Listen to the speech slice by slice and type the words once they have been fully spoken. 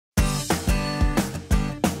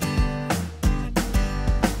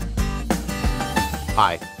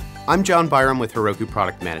Hi, I'm John Byram with Heroku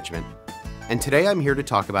Product Management, and today I'm here to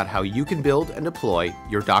talk about how you can build and deploy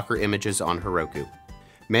your Docker images on Heroku.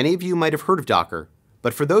 Many of you might have heard of Docker,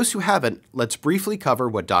 but for those who haven't, let's briefly cover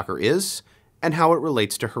what Docker is and how it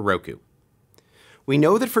relates to Heroku. We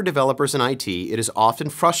know that for developers in IT, it is often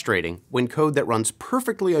frustrating when code that runs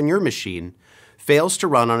perfectly on your machine fails to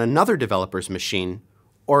run on another developer's machine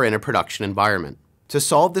or in a production environment. To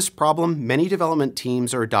solve this problem, many development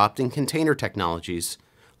teams are adopting container technologies,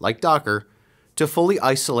 like Docker, to fully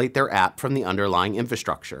isolate their app from the underlying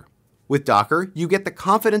infrastructure. With Docker, you get the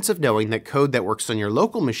confidence of knowing that code that works on your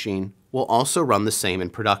local machine will also run the same in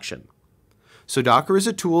production. So Docker is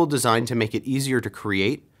a tool designed to make it easier to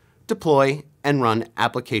create, deploy, and run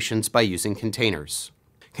applications by using containers.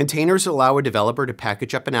 Containers allow a developer to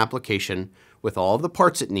package up an application with all of the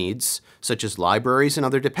parts it needs, such as libraries and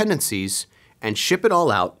other dependencies, and ship it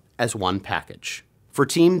all out as one package. For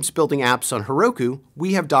teams building apps on Heroku,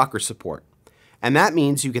 we have Docker support. And that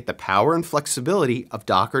means you get the power and flexibility of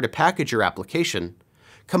Docker to package your application,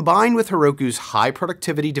 combined with Heroku's high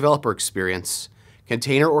productivity developer experience,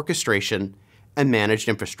 container orchestration, and managed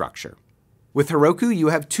infrastructure. With Heroku, you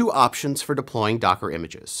have two options for deploying Docker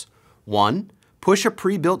images. One, push a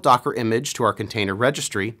pre-built Docker image to our container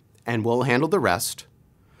registry, and we'll handle the rest.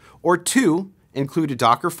 Or two, include a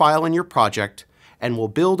Docker file in your project, and we'll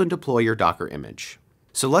build and deploy your Docker image.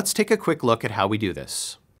 So let's take a quick look at how we do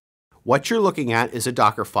this. What you're looking at is a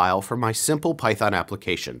Docker file for my simple Python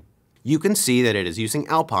application. You can see that it is using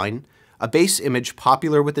Alpine, a base image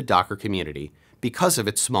popular with the Docker community because of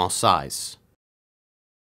its small size.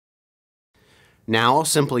 Now I'll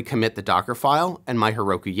simply commit the Docker file and my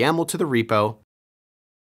Heroku YAML to the repo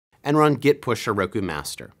and run git push Heroku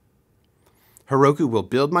master. Heroku will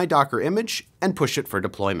build my Docker image and push it for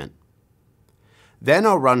deployment. Then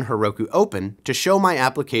I'll run Heroku open to show my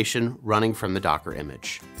application running from the Docker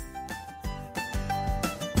image.